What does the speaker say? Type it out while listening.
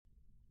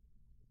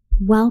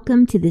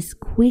Welcome to this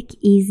quick,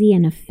 easy,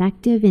 and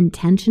effective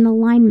intention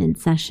alignment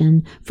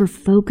session for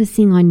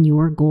focusing on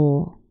your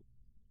goal.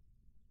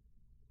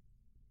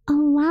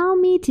 Allow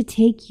me to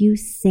take you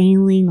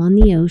sailing on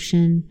the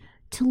ocean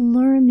to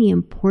learn the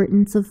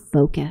importance of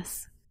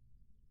focus.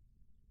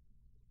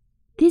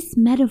 This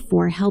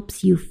metaphor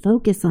helps you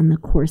focus on the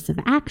course of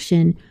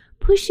action,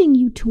 pushing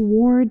you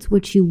towards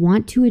what you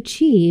want to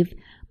achieve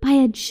by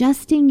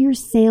adjusting your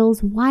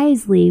sails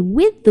wisely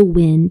with the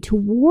wind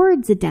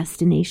towards a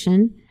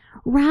destination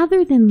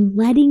rather than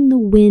letting the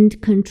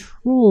wind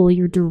control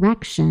your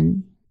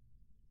direction.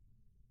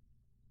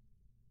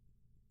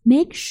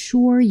 Make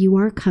sure you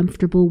are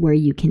comfortable where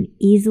you can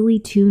easily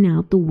tune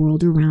out the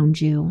world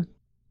around you.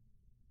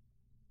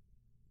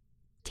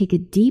 Take a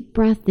deep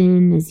breath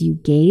in as you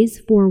gaze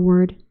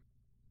forward.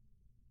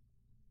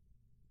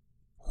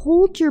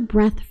 Hold your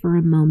breath for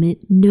a moment,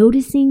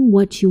 noticing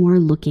what you are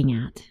looking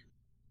at.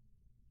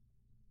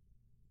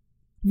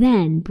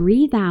 Then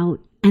breathe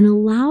out and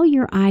allow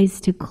your eyes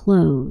to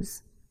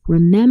close,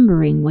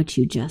 remembering what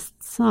you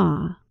just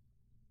saw.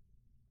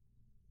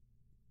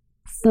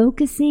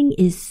 Focusing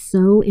is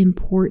so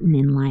important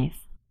in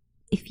life.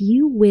 If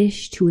you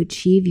wish to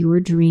achieve your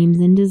dreams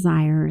and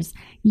desires,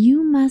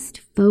 you must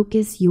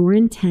focus your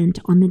intent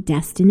on the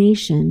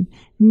destination,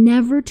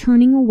 never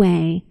turning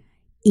away,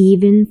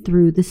 even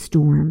through the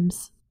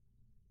storms.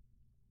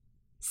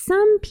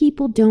 Some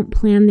people don't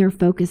plan their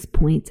focus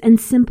points and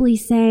simply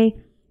say,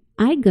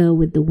 "I go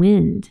with the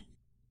wind."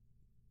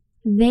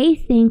 They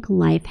think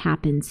life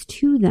happens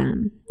to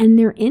them and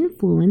their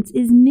influence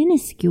is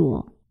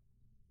minuscule.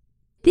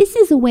 This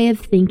is a way of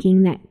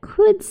thinking that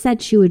could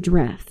set you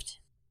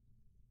adrift.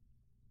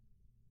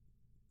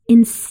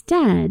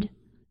 Instead,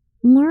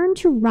 learn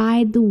to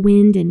ride the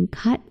wind and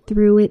cut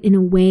through it in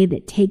a way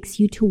that takes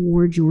you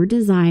toward your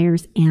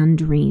desires and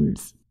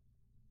dreams.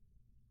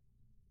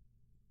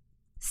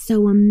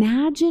 So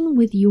imagine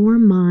with your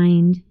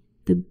mind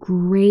the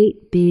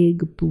great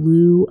big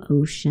blue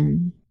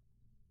ocean.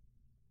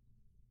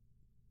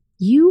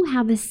 You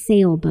have a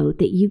sailboat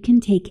that you can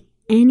take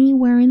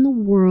anywhere in the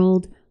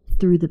world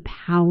through the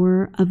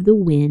power of the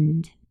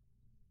wind.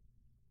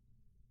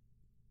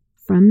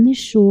 From the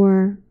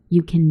shore,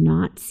 you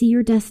cannot see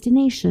your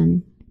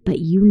destination, but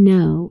you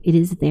know it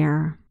is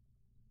there.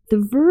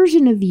 The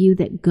version of you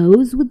that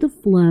goes with the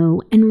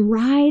flow and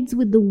rides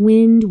with the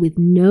wind with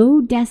no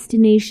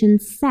destination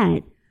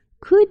set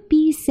could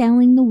be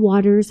sailing the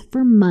waters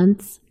for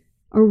months,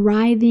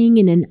 arriving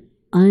in an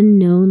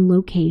unknown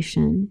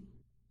location.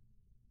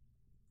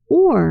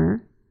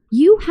 Or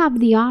you have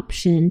the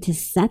option to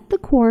set the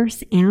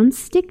course and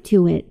stick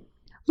to it.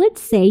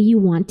 Let's say you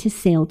want to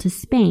sail to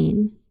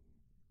Spain.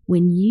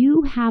 When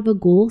you have a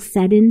goal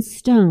set in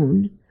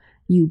stone,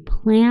 you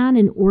plan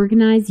and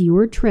organize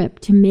your trip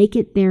to make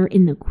it there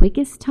in the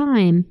quickest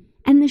time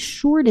and the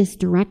shortest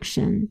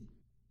direction.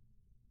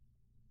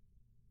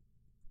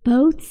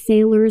 Both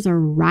sailors are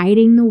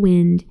riding the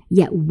wind,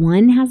 yet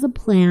one has a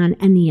plan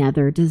and the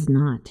other does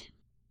not.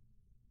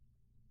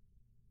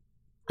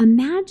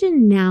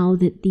 Imagine now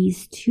that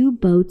these two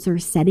boats are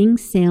setting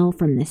sail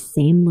from the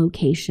same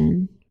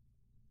location.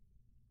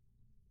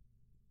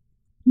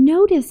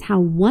 Notice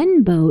how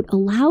one boat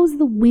allows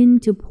the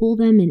wind to pull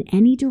them in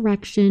any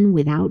direction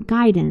without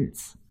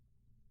guidance,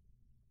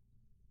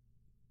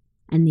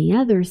 and the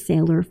other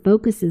sailor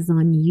focuses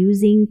on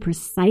using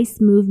precise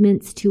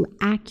movements to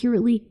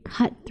accurately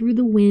cut through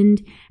the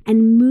wind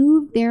and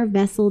move their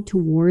vessel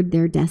toward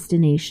their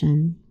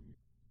destination.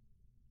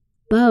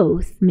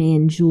 Both may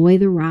enjoy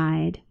the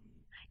ride,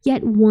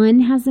 yet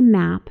one has a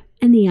map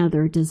and the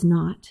other does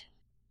not.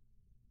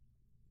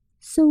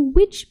 So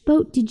which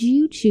boat did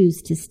you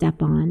choose to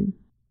step on?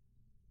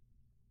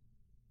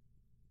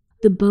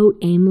 The boat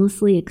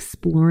aimlessly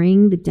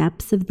exploring the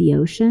depths of the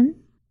ocean?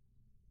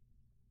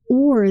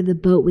 Or the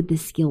boat with the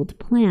skilled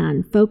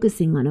plan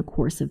focusing on a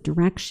course of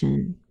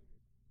direction?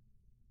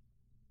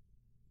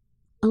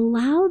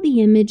 Allow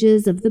the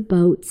images of the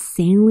boat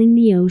sailing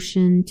the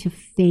ocean to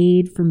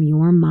fade from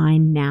your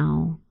mind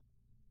now.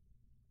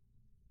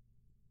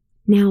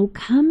 Now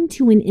come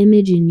to an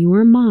image in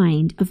your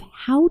mind of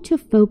how to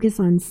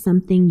focus on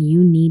something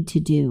you need to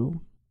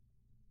do.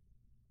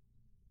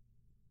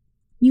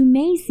 You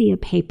may see a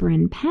paper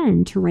and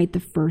pen to write the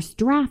first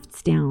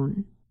drafts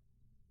down.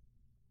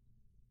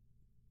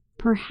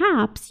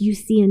 Perhaps you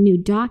see a new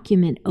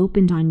document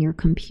opened on your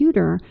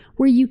computer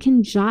where you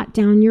can jot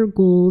down your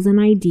goals and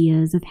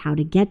ideas of how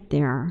to get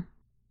there.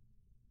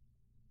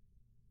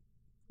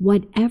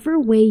 Whatever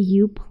way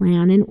you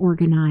plan and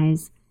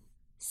organize,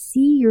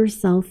 see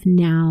yourself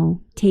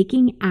now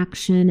taking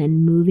action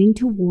and moving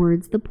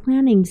towards the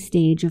planning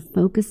stage of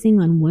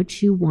focusing on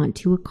what you want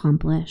to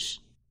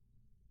accomplish.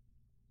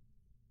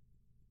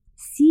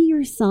 See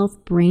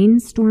yourself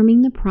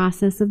brainstorming the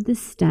process of the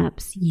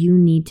steps you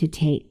need to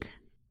take.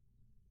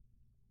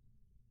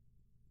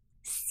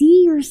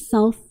 See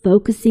yourself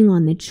focusing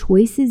on the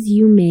choices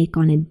you make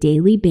on a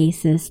daily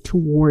basis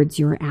towards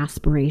your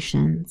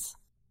aspirations.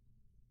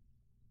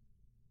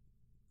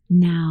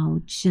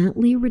 Now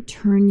gently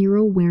return your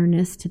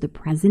awareness to the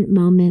present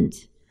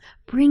moment,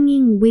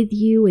 bringing with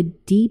you a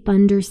deep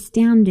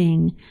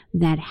understanding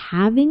that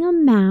having a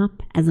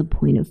map as a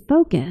point of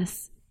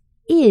focus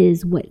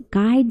is what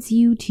guides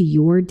you to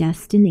your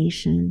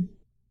destination.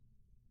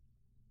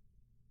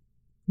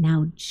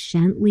 Now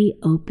gently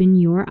open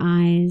your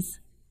eyes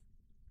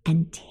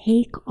and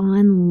take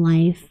on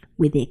life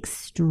with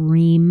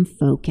extreme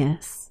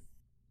focus.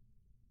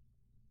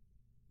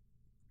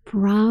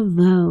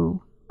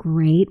 Bravo!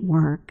 Great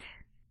work.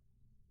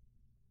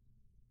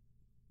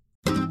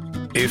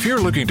 If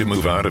you're looking to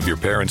move out of your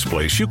parents'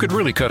 place, you could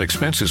really cut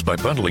expenses by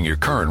bundling your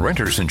car and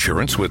renter's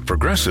insurance with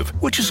Progressive,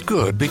 which is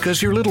good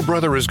because your little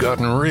brother has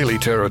gotten really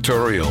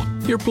territorial.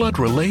 You're blood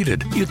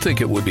related. You'd think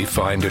it would be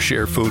fine to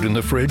share food in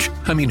the fridge.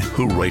 I mean,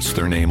 who writes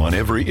their name on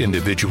every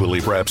individually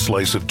wrapped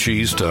slice of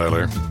cheese,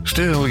 Tyler?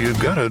 Still,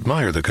 you've got to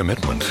admire the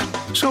commitment.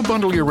 So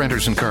bundle your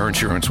renter's and car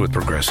insurance with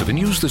Progressive and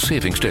use the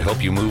savings to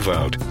help you move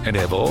out and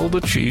have all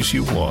the cheese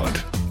you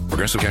want.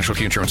 Progressive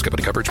Casualty Insurance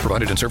Company. Coverage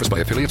provided and serviced by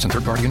affiliates and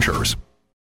third-party insurers.